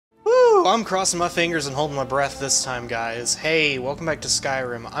Whew, I'm crossing my fingers and holding my breath this time, guys. Hey, welcome back to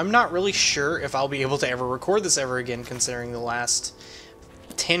Skyrim. I'm not really sure if I'll be able to ever record this ever again, considering the last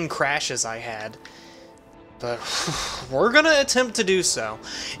 10 crashes I had. But we're gonna attempt to do so.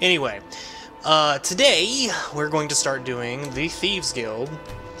 Anyway, today we're going to start doing the Thieves Guild.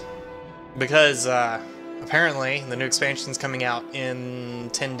 Because, apparently, the new expansion's coming out in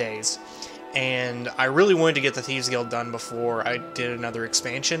 10 days. And I really wanted to get the Thieves Guild done before I did another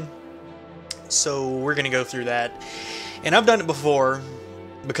expansion. So we're going to go through that. And I've done it before,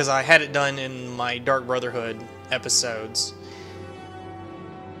 because I had it done in my Dark Brotherhood episodes.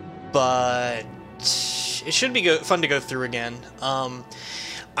 But it should be fun to go through again.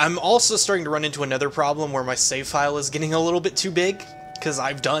 I'm also starting to run into another problem where my save file is getting a little bit too big. Because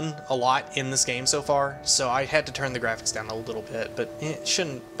I've done a lot in this game so far, so I had to turn the graphics down a little bit, but it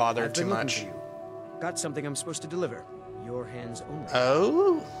shouldn't bother too much. Got something I'm supposed to deliver. Your hands only.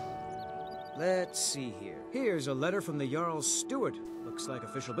 Oh? Let's see here. Here's a letter from the Jarl's steward. Looks like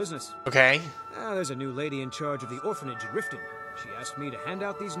official business. Okay. There's a new lady in charge of the orphanage at Riften. She asked me to hand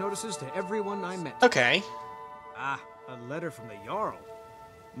out these notices to everyone I met. Okay. Ah, a letter from the Jarl.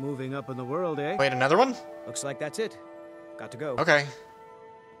 Moving up in the world, eh? Wait, another one? Looks like that's it. Got to go. Okay.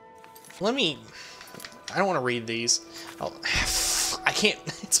 I don't want to read these. I can't.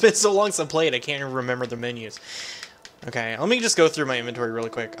 It's been so long since I played, I can't even remember the menus. Okay, let me just go through my inventory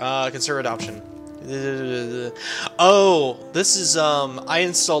really quick. Consider adoption. Oh, this is, I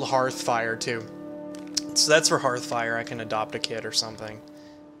installed Hearthfire too. So that's for Hearthfire. I can adopt a kid or something.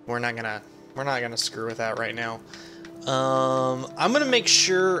 We're not gonna screw with that right now. I'm gonna make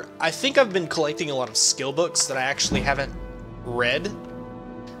sure. I think I've been collecting a lot of skill books that I actually haven't read.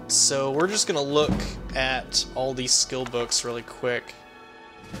 So we're just gonna look at all these skill books really quick.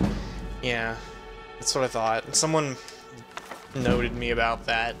 Yeah, that's what I thought. Someone noted me about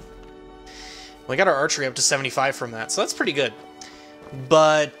that. We got our archery up to 75 from that, so that's pretty good.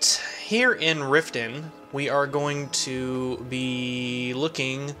 But here in Riften, we are going to be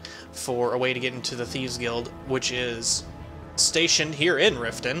looking for a way to get into the Thieves Guild, which is stationed here in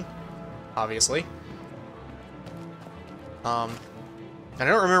Riften, obviously. I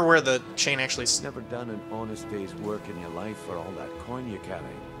don't remember where the chain actually... Never done an honest day's work in your life for all that coin you carry.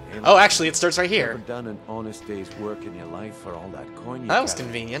 Oh, actually, it starts right here. Never done an honest day's work in your life for all that coin you That was carry.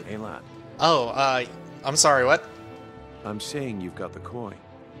 convenient. Hey, lad. Oh, I'm sorry, what? I'm saying you've got the coin,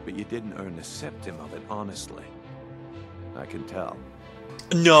 but you didn't earn a septim of it honestly. I can tell.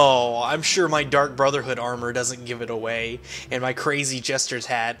 No, I'm sure my Dark Brotherhood armor doesn't give it away, and my crazy Jester's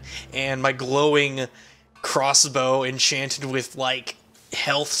hat, and my glowing crossbow enchanted with, like,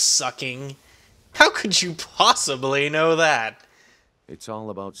 health sucking. How could you possibly know that? It's all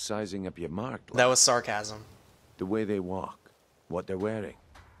about sizing up your mark. Lad. That was sarcasm. The way they walk, what they're wearing.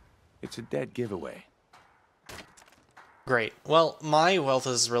 It's a dead giveaway. Great. Well, my wealth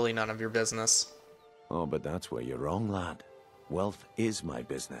is really none of your business. Oh, but that's where you're wrong, lad. Wealth is my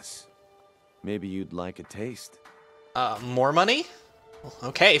business. Maybe you'd like a taste. More money? Well,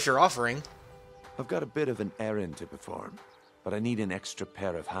 okay, if you're offering. I've got a bit of an errand to perform, but I need an extra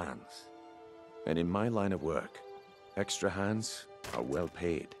pair of hands. And in my line of work, extra hands are well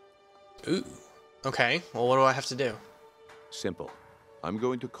paid. Ooh. Okay, well, what do I have to do? Simple. I'm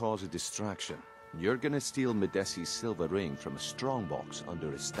going to cause a distraction. You're gonna steal Medesi's silver ring from a strongbox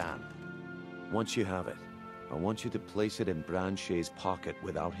under a stand. Once you have it, I want you to place it in Branche's pocket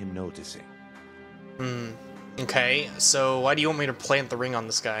without him noticing. Okay, so why do you want me to plant the ring on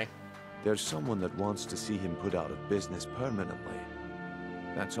this guy? There's someone that wants to see him put out of business permanently.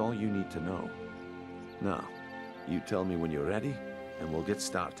 That's all you need to know. Now, you tell me when you're ready, and we'll get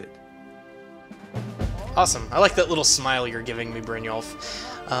started. Awesome. I like that little smile you're giving me,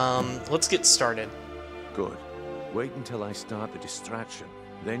 Brynjolf. Let's get started. Good. Wait until I start the distraction,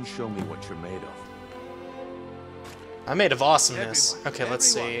 then show me what you're made of. I'm made of awesomeness. Okay, let's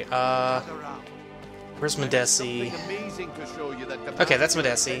see. Where's Medesi? Okay, that's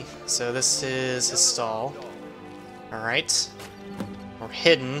Medesi. So this is his stall. Alright. We're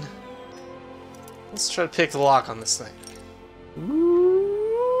hidden. Let's try to pick the lock on this thing.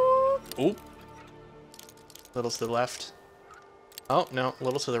 Ooh. A little to the left. Oh, no, a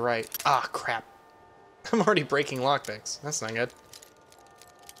little to the right. Ah, crap. I'm already breaking lockpicks. That's not good.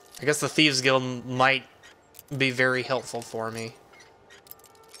 I guess the Thieves Guild might be very helpful for me.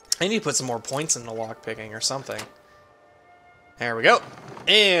 I need to put some more points into lockpicking or something. There we go.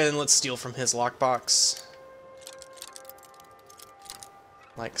 And let's steal from his lockbox.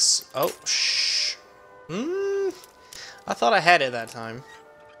 Like, oh, shh. I thought I had it that time.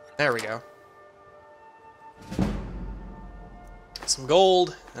 There we go. some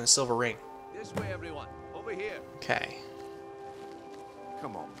gold, and a silver ring. This way, everyone. Over here. Okay.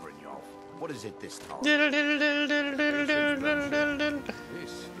 Come on, Brynjolf. What is it this time? Ooh.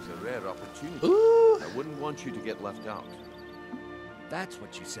 This is a rare opportunity. I wouldn't want you to get left out. That's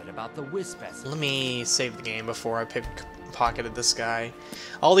what you said about the wisp. Let me save the game before I pocketed this guy.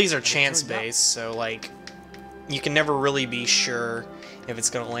 All these are chance-based, so, like, you can never really be sure if it's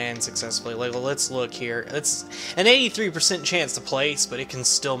going to land successfully. Like, let's look here. It's an 83% chance to place, but it can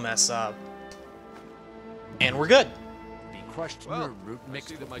still mess up. And we're good. Be crushed in your root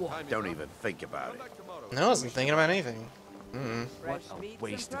mixed with water. Don't even think about it. No, I wasn't thinking about anything. What a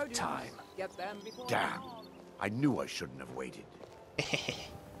waste of time. Damn. I knew I shouldn't have waited.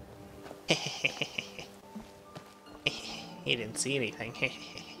 He didn't see anything.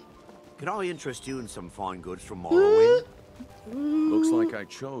 Can I interest you in some fine goods from Morrowind? Looks like I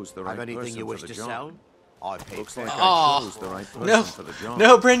chose the right Have anything person you for wish the to job. sell? I paid Looks for like it. I chose the right person No, for the job.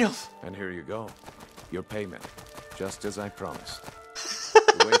 no, Brynjolf. And here you go. Your payment. Just as I promised.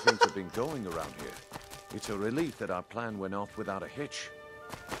 The way things have been going around here, it's a relief that our plan went off without a hitch.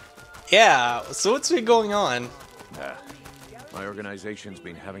 Yeah, so what's been going on? My organization's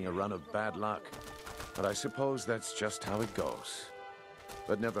been having a run of bad luck. But I suppose that's just how it goes.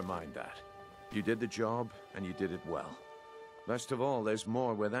 But never mind that. You did the job, and you did it well. Best of all, there's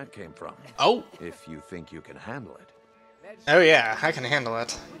more where that came from. Oh. If you think you can handle it. Oh yeah, I can handle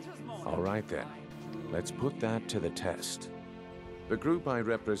it. All right then. Let's put that to the test. The group I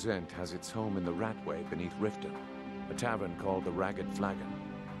represent has its home in the Ratway beneath Riften, a tavern called the Ragged Flagon.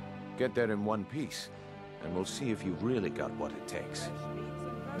 Get there in one piece, and we'll see if you've really got what it takes.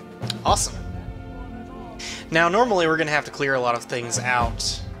 Awesome. Now, normally we're gonna have to clear a lot of things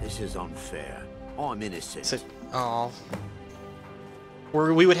out. This is unfair. I'm innocent. So,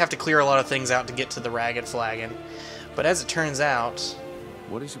 we would have to clear a lot of things out to get to the Ragged Flagon. But as it turns out...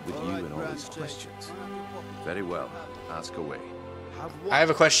 What is it with you and all these questions? Very well. Ask away. I have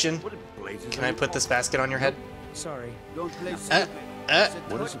a question. What in blazes Can are I you put this basket on your head? Sorry. What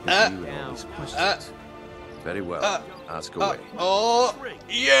is it with you and all these questions? Very well. Ask away. Oh,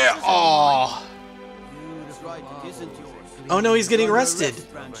 yeah! Oh! Oh no, he's getting arrested.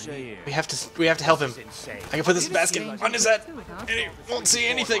 We have to help him. I can put this basket on his head, and he won't see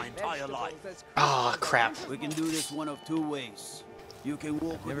anything. Ah, crap. We can do this one of two ways. You can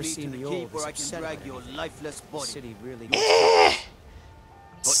walk with Never me to seen the the keep, old or this I can upset drag about your lifeless body. City really.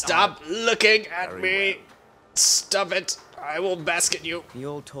 Stop looking at me. Stop it. I will basket you. The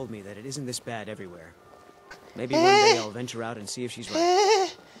old told me that it isn't this bad everywhere. Maybe one day I'll venture out and see if she's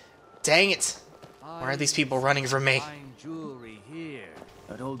right. Dang it. Why are these people running from me?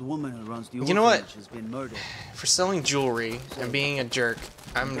 That old woman who runs the You know what? orphanage has been murdered. For selling jewelry and being a jerk,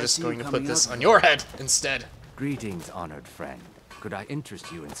 I'm just going to put this on your head instead. Greetings, honored friend. Could I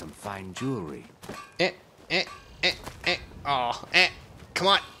interest you in some fine jewelry? Oh, come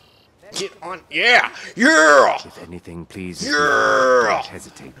on. Get on. Yeah! Yeah! If anything pleases Yeah! you, don't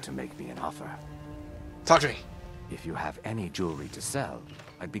hesitate to make me an offer. Talk to me. If you have any jewelry to sell,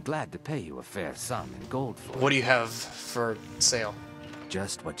 I'd be glad to pay you a fair sum in gold for it. What do you have for sale?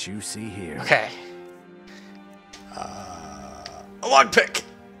 Just what you see here. Okay. A lockpick.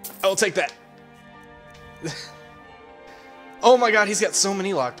 I will take that. Oh my god, he's got so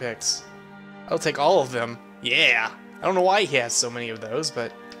many lockpicks. I'll take all of them. Yeah. I don't know why he has so many of those,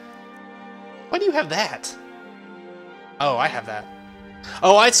 but... Why do you have that? Oh, I have that.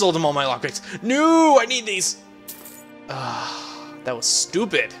 Oh, I sold him all my lockpicks. No, I need these. That was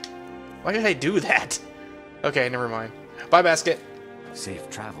stupid. Why did I do that? Okay, never mind. Bye, basket. Safe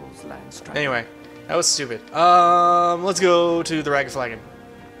travels, Landstrider. Anyway, that was stupid. Let's go to the Ragged Flagon.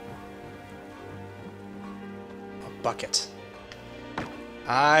 A bucket.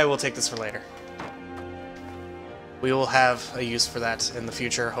 I will take this for later. We will have a use for that in the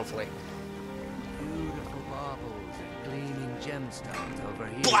future, hopefully. Beautiful baubles and gleaming gemstones over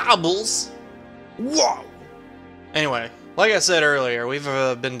here. Baubles? Whoa! Anyway, like I said earlier, we've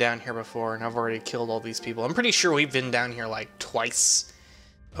been down here before, and I've already killed all these people. I'm pretty sure we've been down here like twice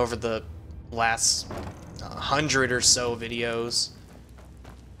over the last 100 or so videos.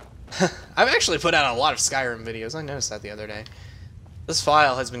 I've actually put out a lot of Skyrim videos. I noticed that the other day. This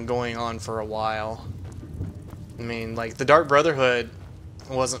file has been going on for a while. I mean, like, the Dark Brotherhood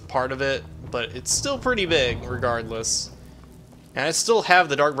wasn't part of it, but it's still pretty big, regardless. And I still have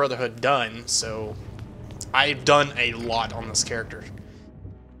the Dark Brotherhood done, so I've done a lot on this character.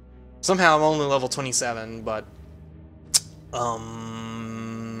 Somehow I'm only level 27, but I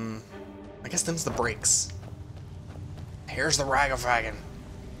guess them's the breaks. Here's the Ragafagan.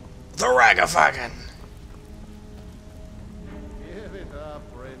 The Ragafagan!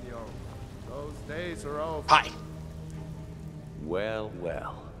 Those days are over. Hi. Well,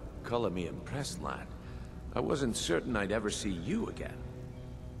 well. Color me impressed, lad. I wasn't certain I'd ever see you again.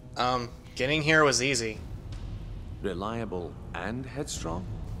 Getting here was easy. Reliable and headstrong?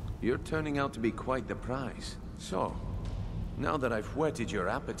 You're turning out to be quite the prize. So, now that I've whetted your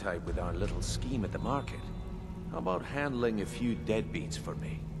appetite with our little scheme at the market, how about handling a few deadbeats for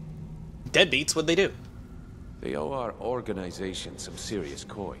me? Deadbeats? What'd they do? They owe our organization some serious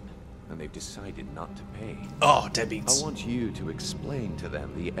coin, and they've decided not to pay. Oh, I deadbeats. want you to explain to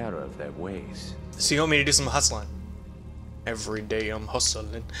them the error of their ways. So you want me to do some hustling? Every day I'm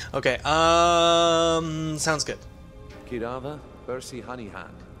hustling. Okay, sounds good. Kirava, Percy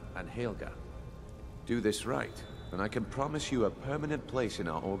Honeyhand, and Helga. Do this right, and I can promise you a permanent place in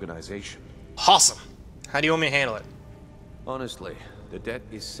our organization. Awesome. How do you want me to handle it? Honestly, the debt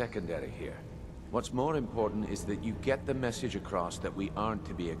is secondary here. What's more important is that you get the message across that we aren't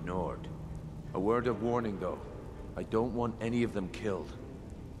to be ignored. A word of warning, though. I don't want any of them killed.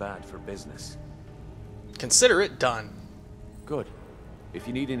 Bad for business. Consider it done. Good. If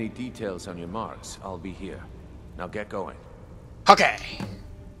you need any details on your marks, I'll be here. Now get going. Okay. Do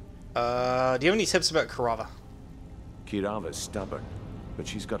you have any tips about Kirava? Kirava's stubborn, but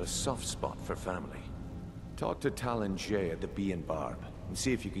she's got a soft spot for family. Talk to Talon Jay at the Bee and Barb, and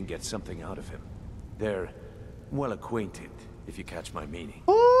see if you can get something out of him. They're well acquainted, if you catch my meaning.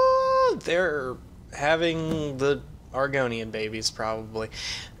 Oh, they're having the Argonian babies, probably.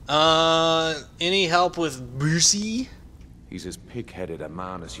 Any help with Brucey? He's as pig-headed a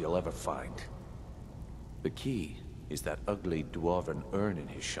man as you'll ever find. The key is that ugly dwarven urn in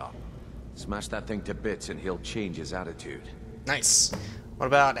his shop. Smash that thing to bits and he'll change his attitude. Nice. What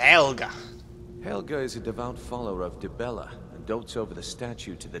about Helga? Helga is a devout follower of Dibella and dotes over the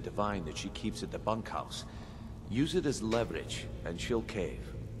statue to the divine that she keeps at the bunkhouse. Use it as leverage and she'll cave.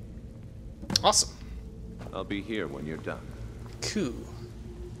 Awesome. I'll be here when you're done. Cool.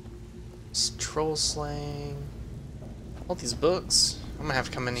 Troll slaying. All these books. I'm gonna have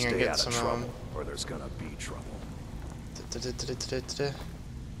to come in here and get some of them. Or there's gonna be trouble.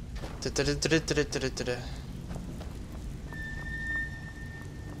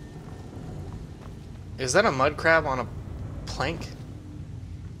 Is that a mud crab on a plank?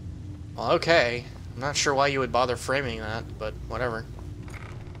 Well, okay. I'm not sure why you would bother framing that, but whatever.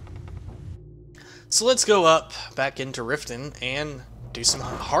 So let's go up back into Riften and do some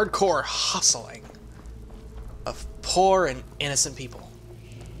hardcore hustling of poor and innocent people.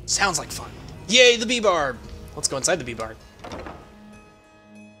 Sounds like fun. Yay, the bee-barb! Let's go inside the bee-barb.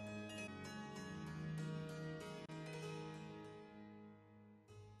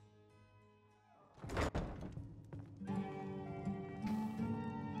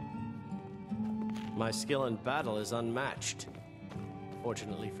 My skill in battle is unmatched.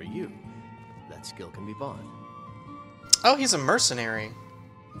 Fortunately for you, that skill can be bought. Oh, he's a mercenary.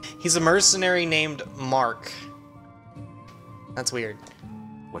 He's a mercenary named Mark. That's weird.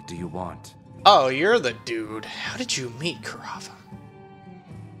 What do you want? Oh, you're the dude. How did you meet Kirava?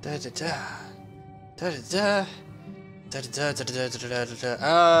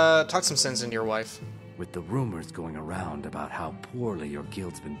 Talk some sense into your wife. With the rumors going around about how poorly your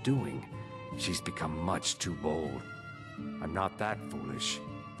guild's been doing, she's become much too bold. I'm not that foolish.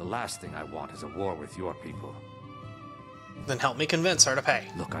 The last thing I want is a war with your people. Then help me convince her to pay.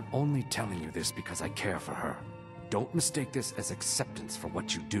 Look, I'm only telling you this because I care for her. Don't mistake this as acceptance for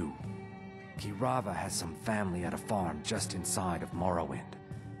what you do. Kirava has some family at a farm just inside of Morrowind.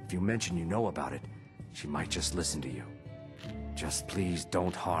 If you mention you know about it, she might just listen to you. Just please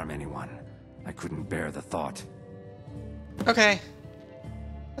don't harm anyone. I couldn't bear the thought. Okay.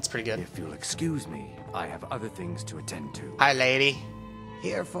 That's pretty good. If you'll excuse me, I have other things to attend to. Hi, lady.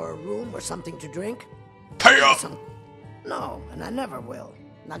 Here for a room or something to drink? Pay up! No, and I never will.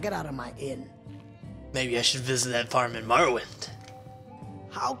 Now get out of my inn. Maybe I should visit that farm in Morrowind.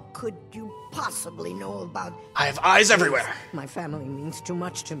 How could you possibly know about... I have eyes everywhere. My family means too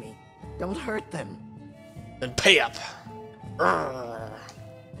much to me. Don't hurt them. Then pay up.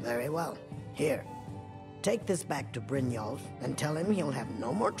 Very well. Here. Take this back to Brynjolf and tell him he'll have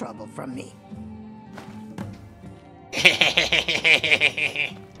no more trouble from me.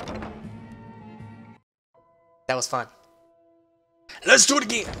 That was fun. Let's do it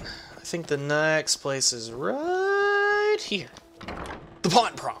again. I think the next place is right here. The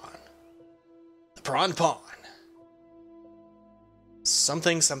Pawn. The Pawn.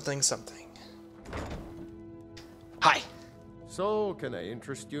 Something. Hi. So, can I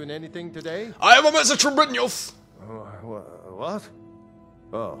interest you in anything today? I have a message from Brynjolf. What?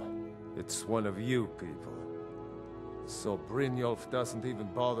 Oh, it's one of you people. So Brynjolf doesn't even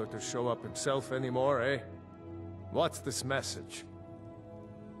bother to show up himself anymore, eh? What's this message?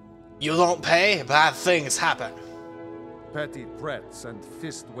 You don't pay, bad things happen. Petty threats and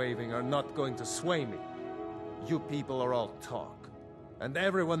fist-waving are not going to sway me. You people are all talk, and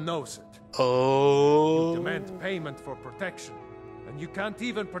everyone knows it. Oh. You demand payment for protection, and you can't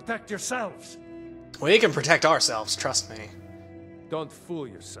even protect yourselves. We can protect ourselves, trust me. Don't fool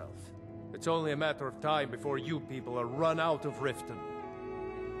yourself. It's only a matter of time before you people are run out of Riften.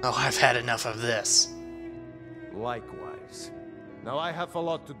 Oh, I've had enough of this. Likewise. Now I have a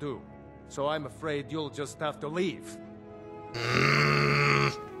lot to do, so I'm afraid you'll just have to leave.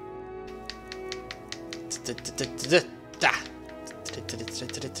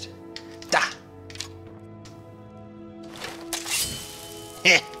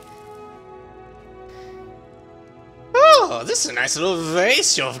 Oh, this is a nice little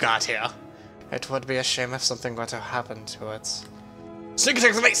vase you've got here. It would be a shame if something were to happen to it. Sneak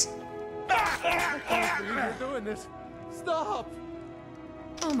attack the vase! I can't believe you're doing this. Stop!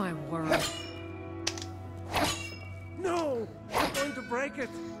 Oh my word. No! I'm going to break it!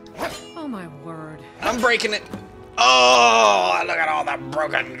 Oh my word. I'm breaking it. Oh, look at all that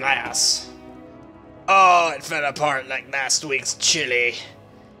broken glass. Oh, it fell apart like last week's chili.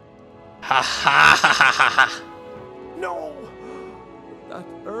 Ha ha ha ha ha ha. No! That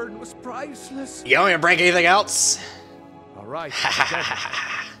urn was priceless. You want me to break anything else? Alright,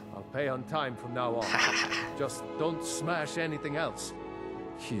 I'll pay on time from now on. Just don't smash anything else.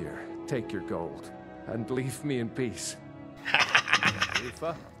 Here, take your gold, and leave me in peace.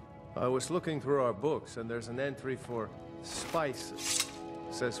 Rifa, I was looking through our books, and there's an entry for spices.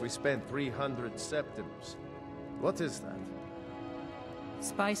 Says we spent 300 septims. What is that?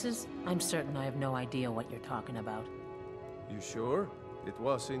 Spices? I'm certain I have no idea what you're talking about. You sure? It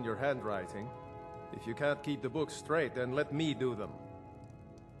was in your handwriting. If you can't keep the books straight, then let me do them.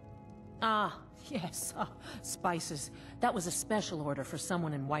 Ah, yes. Spices. That was a special order for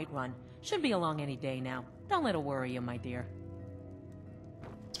someone in Whiterun. Should be along any day now. Don't let it worry you, my dear.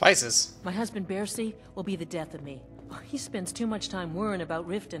 Spices? My husband, Bercy, will be the death of me. He spends too much time worrying about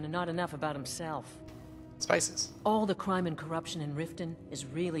Riften and not enough about himself. Spices. All the crime and corruption in Riften is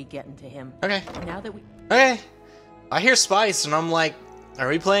really getting to him. Okay. Now that we... Okay. I hear spice, and I'm like, are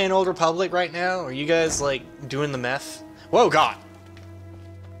we playing Old Republic right now? Are you guys, like, doing the meth? Whoa, God!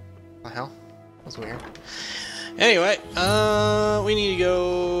 What the hell? That's weird. Anyway, we need to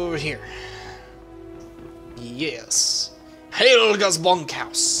go over here. Yes. Helga's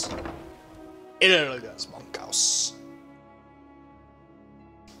bunkhouse. Helga's bunkhouse.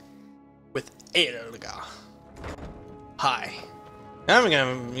 With Helga. Hi. I'm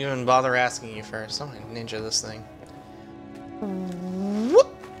gonna even bother asking you first. I'm gonna ninja this thing.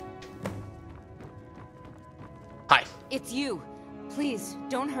 Whoop. Hi. It's you. Please,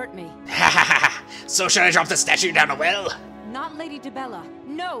 don't hurt me. So should I drop the statue down a well? Not Lady Dibella.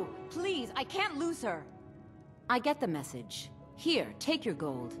 No, please, I can't lose her. I get the message. Here, take your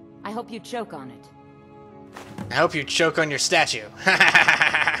gold. I hope you choke on it. I hope you choke on your statue.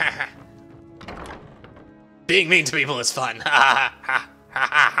 Being mean to people is fun. Ha!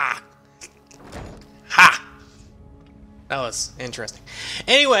 That was interesting.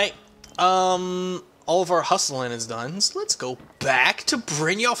 Anyway, all of our hustling is done, so let's go back to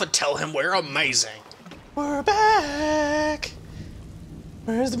Brynjolf and tell him we're amazing. We're back!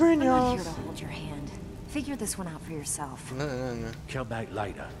 Where's the I'm not Brynjolf? here to hold your hand. Figure this one out for yourself. No. Come back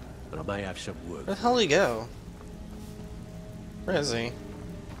later, but I may have some work. Where the hell did he go? Where is he?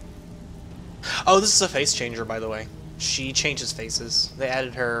 Oh, this is a face changer, by the way. She changes faces. They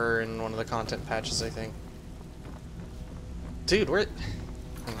added her in one of the content patches, I think. Dude, where...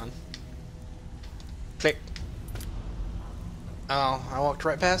 Hang on. Click. Oh, I walked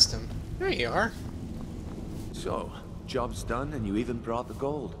right past him. There you are. So, job's done and you even brought the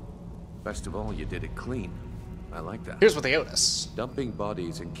gold. Best of all, you did it clean. I like that. Here's what they owed us. Dumping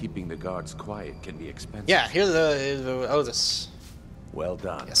bodies and keeping the guards quiet can be expensive. Yeah, here's the owed us. Well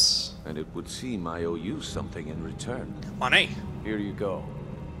done. Yes. And it would seem I owe you something in return. Money. Here you go.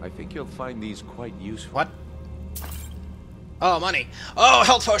 I think you'll find these quite useful. What? Oh, money. Oh,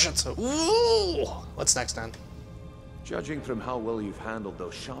 health potions. Ooh. What's next, then? Judging from how well you've handled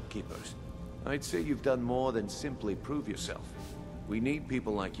those shopkeepers, I'd say you've done more than simply prove yourself. We need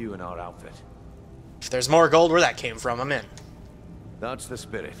people like you in our outfit. If there's more gold where that came from, I'm in. That's the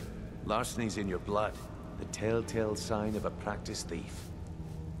spirit. Larceny's in your blood. The telltale sign of a practiced thief.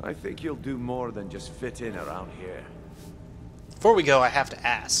 I think you'll do more than just fit in around here. Before we go, I have to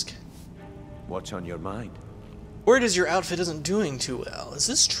ask. What's on your mind? Word is your outfit isn't doing too well. Is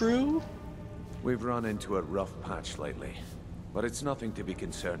this true? We've run into a rough patch lately, but it's nothing to be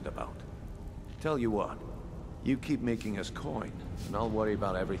concerned about. Tell you what, you keep making us coin, and I'll worry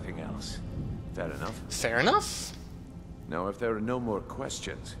about everything else. Fair enough? Fair enough. Now, if there are no more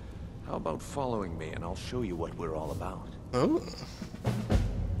questions, how about following me and I'll show you what we're all about? Ooh.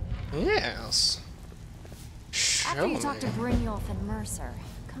 Yes. After you talk to Brynjolf and Mercer,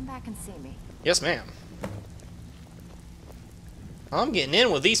 come back and see me. Yes, ma'am. I'm getting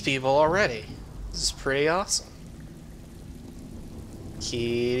in with these people already. This is pretty awesome.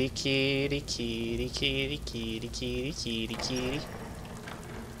 Kitty, kitty, kitty, kitty, kitty, kitty, kitty, kitty.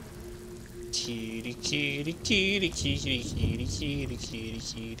 Kitty, kitty, kitty, kitty, kitty, kitty, kitty,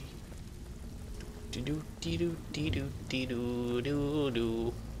 kitty. Do do do do do do do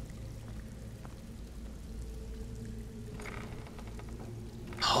do.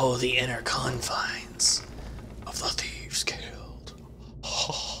 Oh, the inner confines of the Thieves Guild.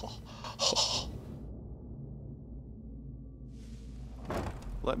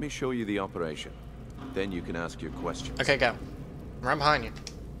 Let me show you the operation. Then you can ask your questions. Okay, go. I'm right behind you.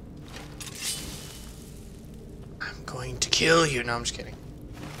 I'm going to kill you. No, I'm just kidding.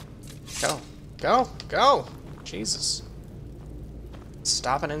 Go. Go. Go. Jesus.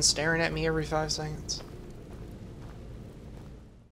 Stopping and staring at me every 5 seconds.